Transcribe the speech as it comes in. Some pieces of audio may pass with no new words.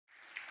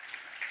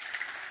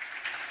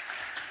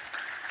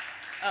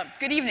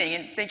Good evening,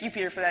 and thank you,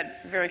 Peter, for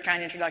that very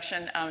kind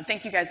introduction.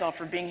 Thank you guys all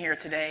for being here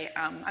today.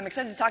 I'm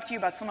excited to talk to you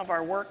about some of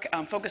our work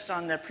focused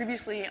on the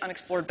previously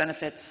unexplored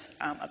benefits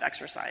of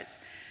exercise.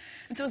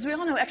 And so as we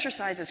all know,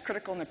 exercise is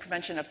critical in the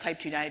prevention of type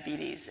 2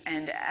 diabetes.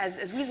 And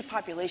as we as a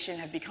population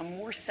have become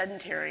more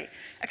sedentary,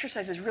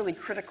 exercise is really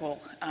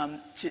critical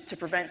to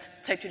prevent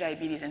type 2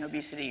 diabetes and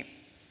obesity.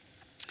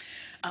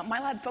 My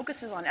lab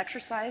focuses on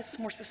exercise,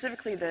 more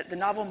specifically the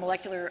novel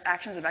molecular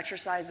actions of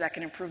exercise that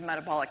can improve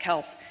metabolic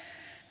health.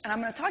 And I'm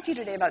going to talk to you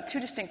today about two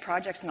distinct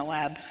projects in the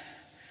lab.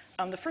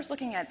 The first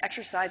looking at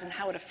exercise and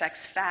how it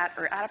affects fat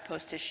or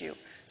adipose tissue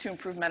to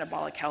improve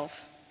metabolic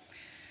health.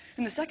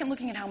 And the second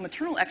looking at how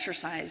maternal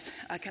exercise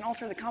can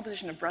alter the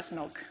composition of breast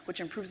milk, which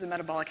improves the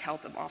metabolic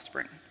health of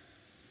offspring.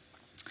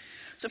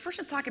 So first,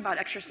 to talk about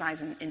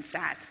exercise in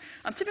fat.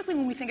 Typically,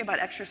 when we think about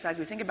exercise,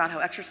 we think about how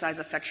exercise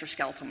affects your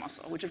skeletal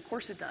muscle, which of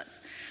course it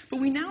does. But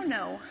we now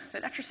know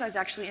that exercise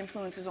actually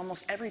influences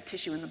almost every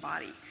tissue in the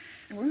body.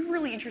 And we're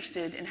really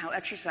interested in how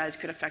exercise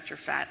could affect your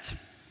fat.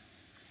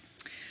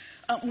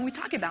 When we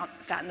talk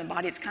about fat in the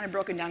body, it's kind of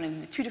broken down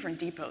into two different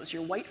depots,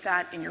 your white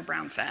fat and your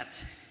brown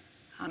fat.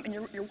 And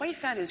your white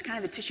fat is kind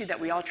of the tissue that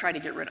we all try to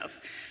get rid of.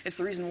 It's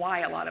the reason why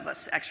a lot of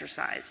us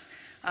exercise.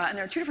 And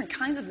there are two different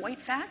kinds of white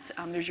fat.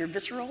 There's your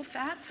visceral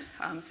fat.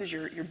 This is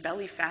your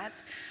belly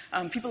fat.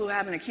 People who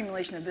have an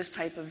accumulation of this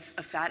type of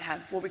fat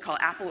have what we call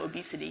apple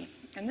obesity.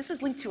 And this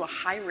is linked to a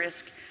high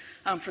risk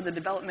for the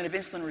development of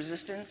insulin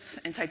resistance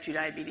and type 2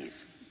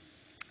 diabetes.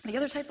 The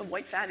other type of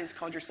white fat is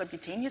called your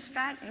subcutaneous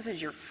fat, and this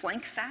is your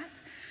flank fat.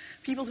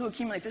 People who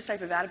accumulate this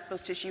type of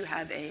adipose tissue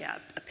have a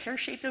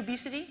pear-shaped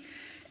obesity,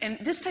 and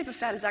this type of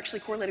fat is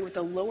actually correlated with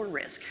a lower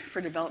risk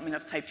for development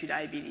of type 2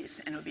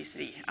 diabetes and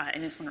obesity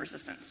and insulin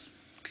resistance.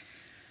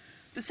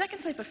 The second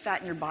type of fat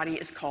in your body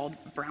is called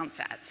brown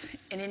fat,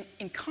 and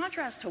in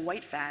contrast to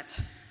white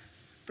fat,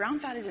 brown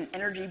fat is an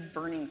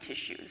energy-burning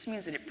tissue. This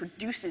means that it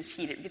produces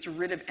heat, it gets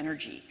rid of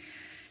energy.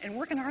 And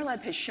work in our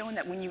lab has shown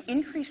that when you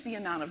increase the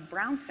amount of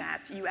brown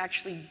fat, you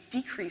actually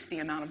decrease the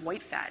amount of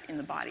white fat in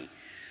the body.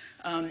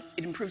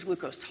 It improves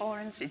glucose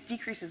tolerance, it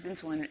decreases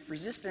insulin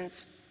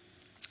resistance,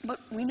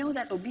 but we know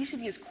that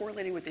obesity is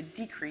correlated with a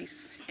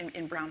decrease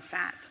in brown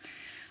fat.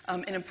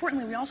 And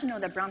importantly, we also know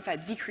that brown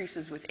fat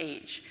decreases with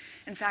age.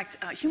 In fact,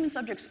 human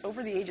subjects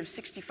over the age of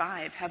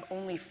 65 have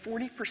only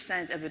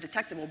 40% of the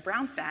detectable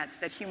brown fat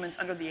that humans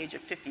under the age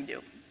of 50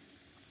 do.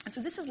 And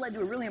so this has led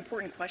to a really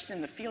important question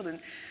in the field,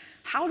 and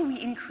how do we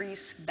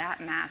increase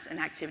fat mass and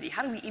activity?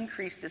 How do we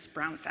increase this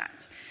brown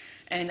fat?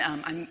 And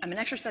I'm an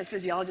exercise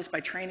physiologist by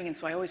training, and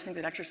so I always think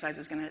that exercise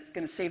is going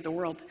to save the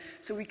world.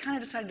 So we kind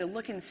of decided to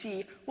look and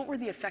see what were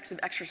the effects of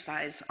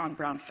exercise on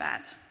brown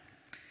fat.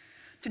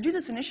 To do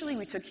this initially,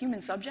 we took human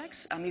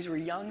subjects. These were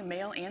young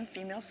male and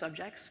female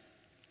subjects.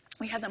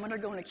 We had them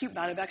undergo an acute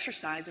bout of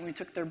exercise, and we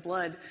took their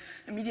blood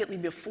immediately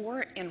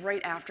before and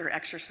right after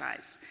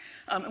exercise.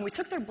 And we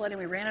took their blood and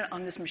we ran it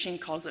on this machine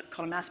called a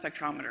mass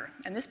spectrometer.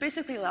 And this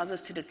basically allows us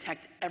to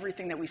detect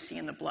everything that we see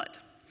in the blood.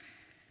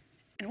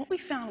 And what we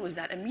found was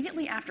that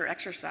immediately after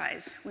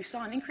exercise, we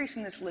saw an increase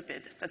in this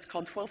lipid that's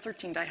called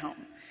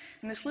 12-13-dihome.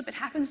 And this lipid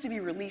happens to be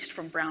released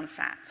from brown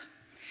fat.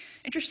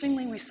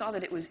 Interestingly, we saw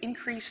that it was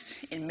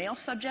increased in male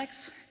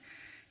subjects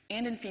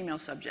and in female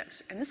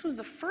subjects. And this was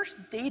the first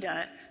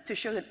data to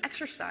show that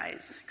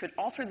exercise could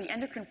alter the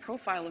endocrine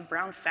profile of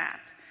brown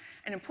fat.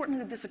 And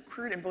importantly, that this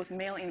occurred in both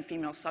male and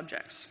female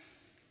subjects.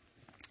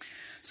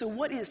 So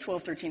what is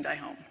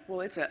 12-13-dihome?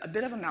 Well, it's a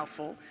bit of a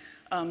mouthful.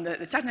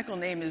 The technical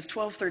name is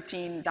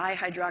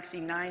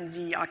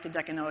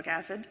 12-13-dihydroxy-9-Z-octadecanoic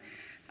acid.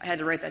 I had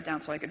to write that down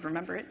so I could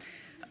remember it.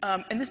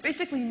 And this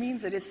basically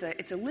means that it's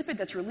a lipid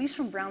that's released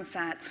from brown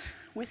fat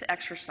with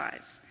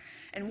exercise.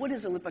 And what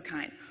is a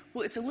lipokine?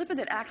 Well, it's a lipid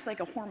that acts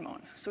like a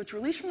hormone. So it's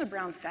released from the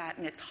brown fat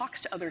and it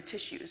talks to other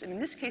tissues. And in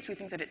this case, we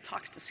think that it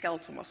talks to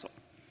skeletal muscle.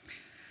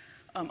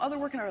 Other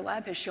work in our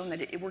lab has shown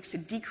that it works to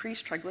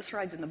decrease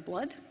triglycerides in the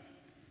blood,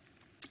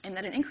 and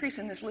that an increase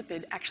in this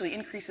lipid actually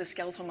increases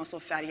skeletal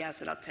muscle fatty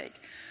acid uptake.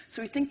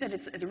 So we think that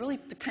it's really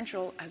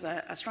has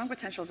a strong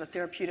potential as a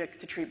therapeutic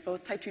to treat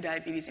both type 2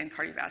 diabetes and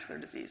cardiovascular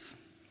disease.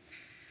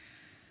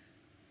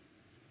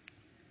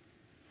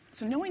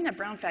 So knowing that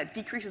brown fat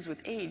decreases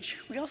with age,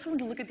 we also want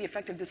to look at the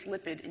effect of this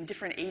lipid in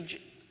different age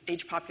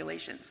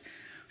populations.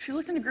 So we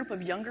looked in a group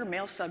of younger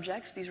male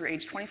subjects, these were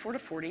aged 24 to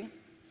 40,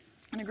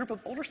 and a group of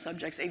older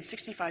subjects aged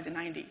 65 to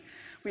 90.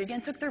 We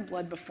again took their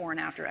blood before and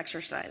after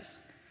exercise.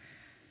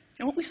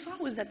 And what we saw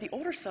was that the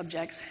older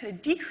subjects had a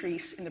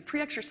decrease in the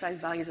pre-exercise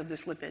values of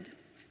this lipid,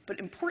 but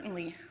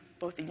importantly,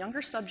 both the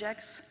younger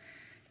subjects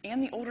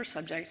and the older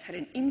subjects had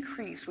an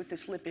increase with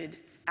this lipid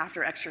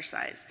after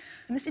exercise.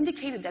 And this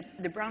indicated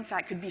that the brown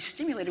fat could be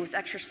stimulated with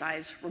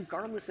exercise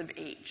regardless of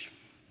age.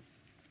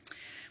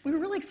 We were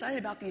really excited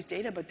about these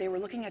data, but they were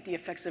looking at the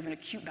effects of an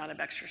acute bout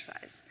of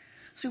exercise.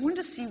 So we wanted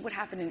to see what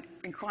happened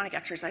in chronic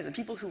exercise in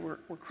people who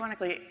were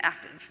chronically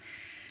active.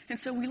 And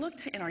so we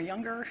looked in our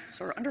younger,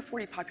 so our under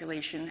 40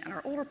 population and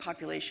our older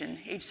population,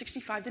 age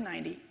 65 to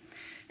 90.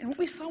 And what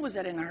we saw was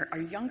that in our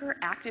younger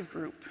active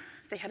group,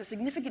 they had a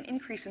significant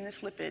increase in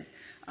this lipid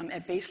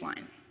at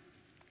baseline.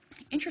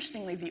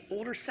 Interestingly, the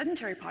older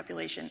sedentary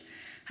population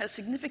had a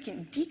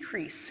significant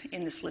decrease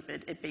in this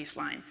lipid at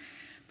baseline.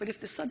 But if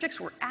the subjects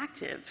were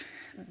active,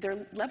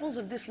 their levels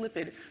of this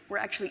lipid were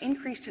actually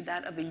increased to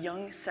that of the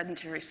young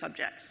sedentary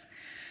subjects.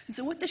 And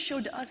so what this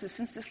showed to us is,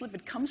 since this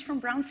lipid comes from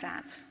brown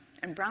fat,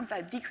 and brown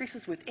fat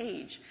decreases with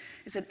age,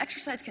 is that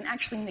exercise can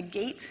actually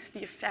negate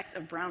the effect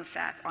of brown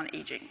fat on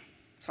aging.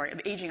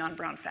 Of aging on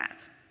brown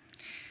fat.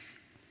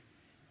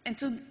 And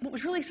so what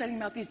was really exciting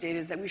about these data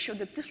is that we showed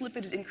that this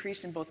lipid is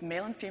increased in both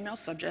male and female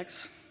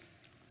subjects.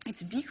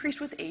 It's decreased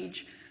with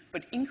age,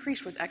 but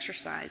increased with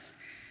exercise.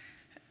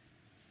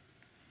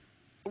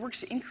 It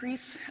works to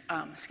increase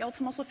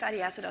skeletal muscle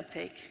fatty acid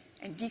uptake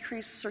and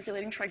decrease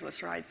circulating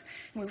triglycerides.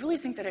 And we really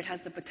think that it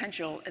has the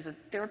potential as a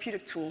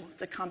therapeutic tool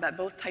to combat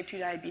both type 2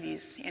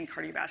 diabetes and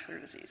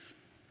cardiovascular disease.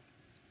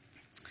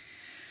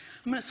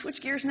 I'm going to switch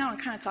gears now and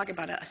kind of talk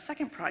about a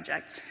second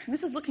project. And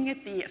this is looking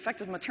at the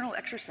effect of maternal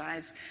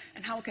exercise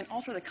and how it can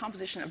alter the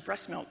composition of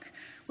breast milk,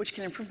 which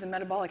can improve the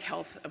metabolic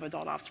health of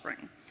adult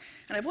offspring.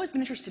 And I've always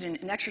been interested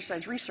in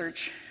exercise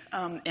research,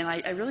 and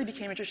I really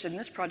became interested in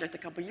this project a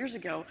couple years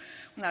ago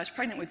when I was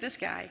pregnant with this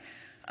guy.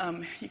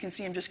 You can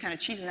see him just kind of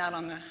cheesing out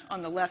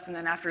on the left, and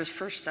then after his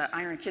first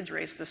Iron Kids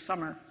race this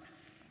summer.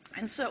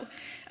 And so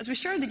as we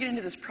started to get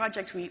into this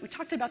project, we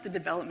talked about the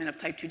development of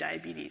type 2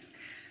 diabetes.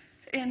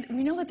 And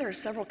we know that there are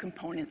several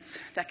components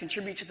that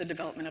contribute to the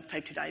development of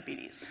type 2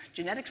 diabetes.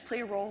 Genetics play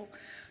a role,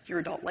 your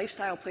adult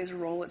lifestyle plays a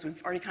role, as we've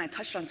already kind of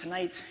touched on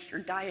tonight, your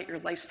diet, your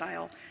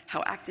lifestyle,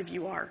 how active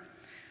you are.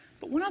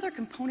 But one other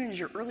component is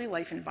your early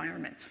life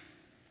environment.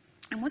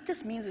 And what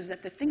this means is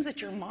that the things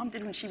that your mom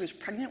did when she was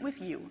pregnant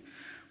with you,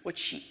 what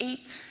she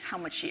ate, how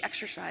much she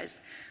exercised,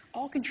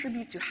 all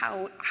contribute to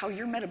how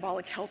your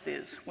metabolic health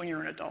is when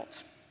you're an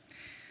adult.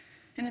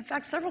 And in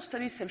fact, several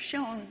studies have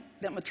shown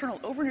that maternal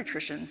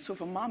overnutrition, so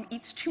if a mom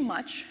eats too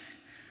much,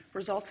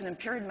 results in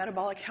impaired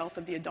metabolic health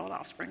of the adult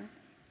offspring.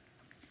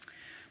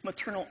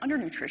 Maternal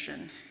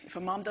undernutrition, if a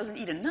mom doesn't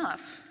eat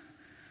enough,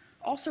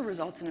 also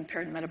results in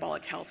impaired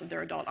metabolic health of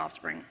their adult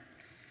offspring.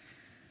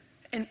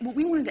 And what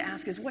we wanted to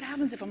ask is, what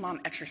happens if a mom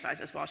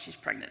exercises while she's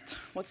pregnant?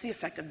 What's the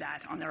effect of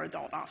that on their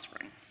adult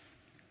offspring?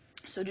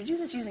 So to do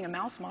this using a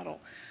mouse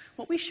model,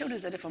 what we showed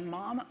is that if a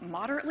mom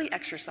moderately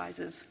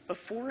exercises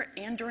before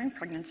and during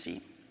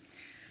pregnancy,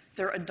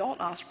 their adult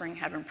offspring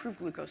have improved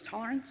glucose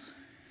tolerance,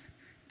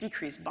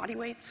 decreased body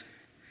weight,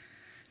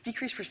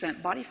 decreased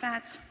percent body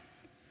fat,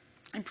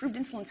 improved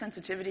insulin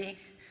sensitivity,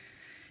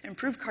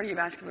 improved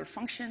cardiovascular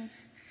function,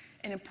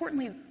 and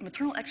importantly,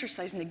 maternal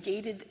exercise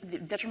negated the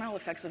detrimental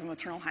effects of a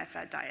maternal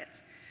high-fat diet.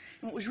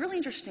 And what was really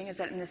interesting is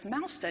that in this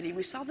mouse study,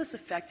 we saw this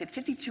effect at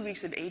 52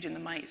 weeks of age in the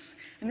mice.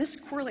 And this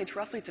correlates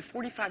roughly to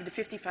 45 to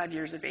 55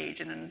 years of age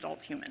in an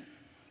adult human.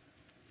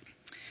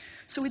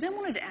 So we then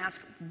wanted to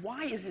ask,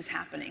 why is this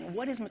happening?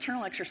 What is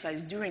maternal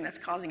exercise doing that's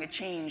causing a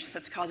change,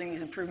 that's causing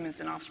these improvements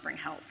in offspring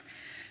health?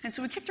 And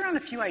so we kicked around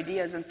a few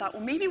ideas and thought,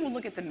 well, maybe we'll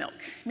look at the milk.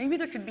 Maybe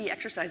there could be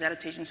exercise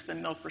adaptations to the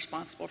milk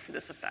responsible for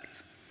this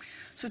effect.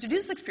 So to do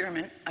this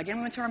experiment, again,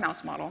 we went to our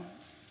mouse model,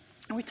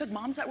 and we took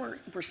moms that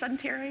were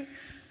sedentary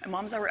and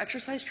moms that were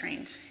exercise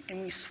trained,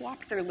 and we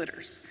swapped their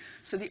litters.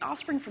 So the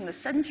offspring from the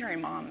sedentary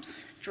moms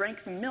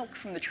drank the milk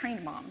from the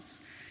trained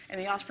moms, and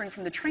the offspring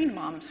from the trained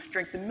moms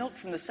drank the milk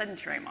from the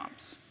sedentary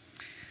moms.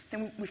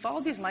 Then we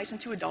followed these mice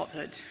into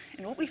adulthood,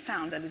 and what we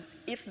found that is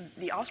if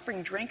the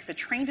offspring drank the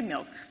trained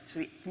milk, so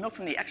the milk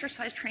from the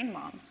exercise trained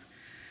moms,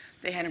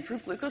 they had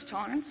improved glucose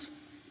tolerance,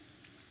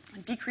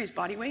 decreased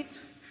body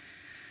weight,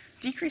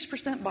 decreased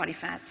percent body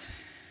fat,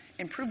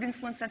 improved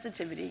insulin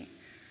sensitivity,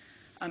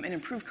 and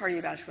improved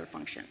cardiovascular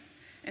function.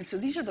 And so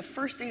these are the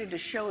first data to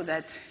show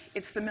that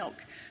it's the milk.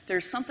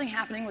 There's something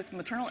happening with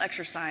maternal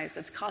exercise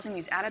that's causing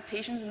these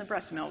adaptations in the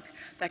breast milk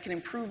that can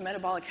improve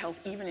metabolic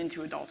health even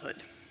into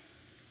adulthood.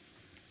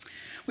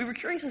 We were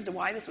curious as to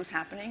why this was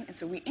happening, and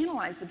so we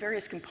analyzed the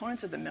various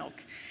components of the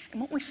milk.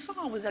 And what we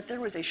saw was that there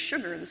was a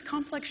sugar, this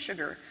complex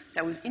sugar,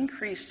 that was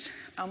increased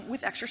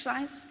with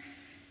exercise.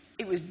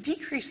 It was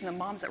decreased in the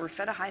moms that were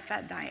fed a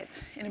high-fat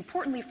diet. And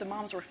importantly, if the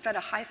moms were fed a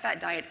high-fat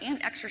diet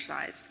and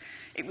exercised,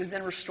 it was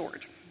then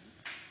restored.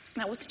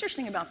 Now, what's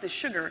interesting about this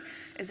sugar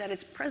is that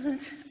it's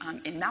present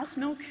in mouse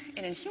milk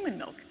and in human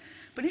milk.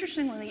 But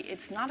interestingly,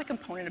 it's not a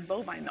component of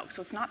bovine milk,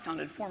 so it's not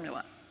found in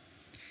formula.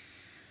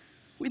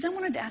 We then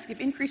wanted to ask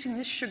if increasing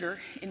this sugar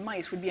in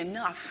mice would be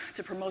enough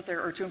to promote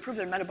to improve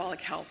their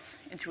metabolic health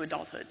into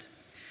adulthood.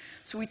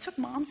 So we took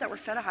moms that were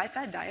fed a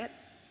high-fat diet,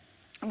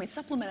 and we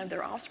supplemented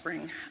their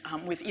offspring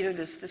with either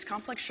this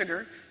complex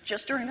sugar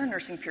just during their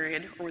nursing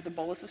period or with a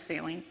bolus of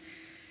saline.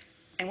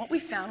 And what we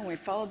found when we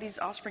followed these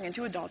offspring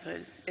into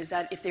adulthood is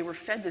that if they were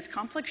fed this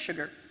complex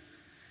sugar,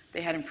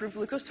 they had improved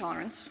glucose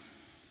tolerance,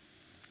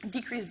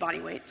 decreased body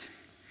weight,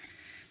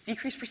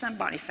 decreased percent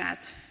body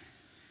fat,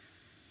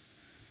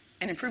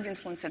 and improved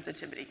insulin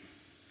sensitivity.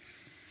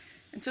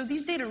 And so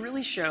these data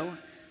really show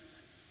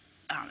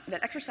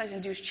that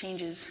exercise-induced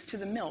changes to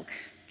the milk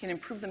can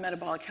improve the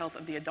metabolic health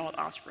of the adult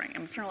offspring.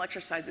 And maternal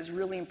exercise is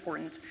really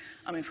important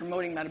in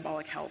promoting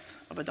metabolic health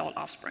of adult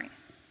offspring.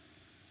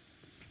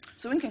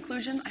 So in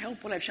conclusion, I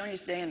hope what I've shown you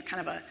today in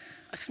kind of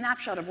a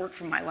snapshot of work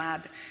from my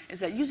lab is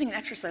that using an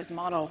exercise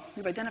model,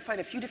 we've identified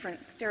a few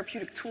different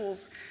therapeutic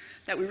tools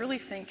that we really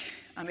think,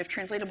 if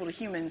translatable to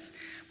humans,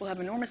 will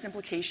have enormous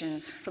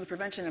implications for the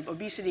prevention of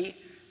obesity,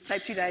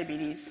 type 2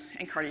 diabetes,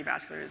 and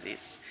cardiovascular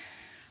disease.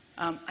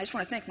 I just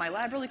want to thank my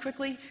lab really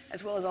quickly,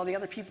 as well as all the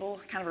other people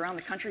kind of around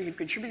the country who've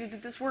contributed to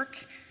this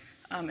work,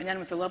 and then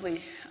with a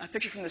lovely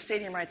picture from the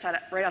stadium right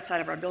outside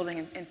of our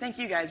building. And thank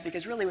you guys,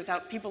 because really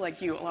without people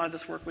like you, a lot of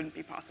this work wouldn't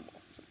be possible.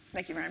 So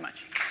thank you very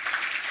much.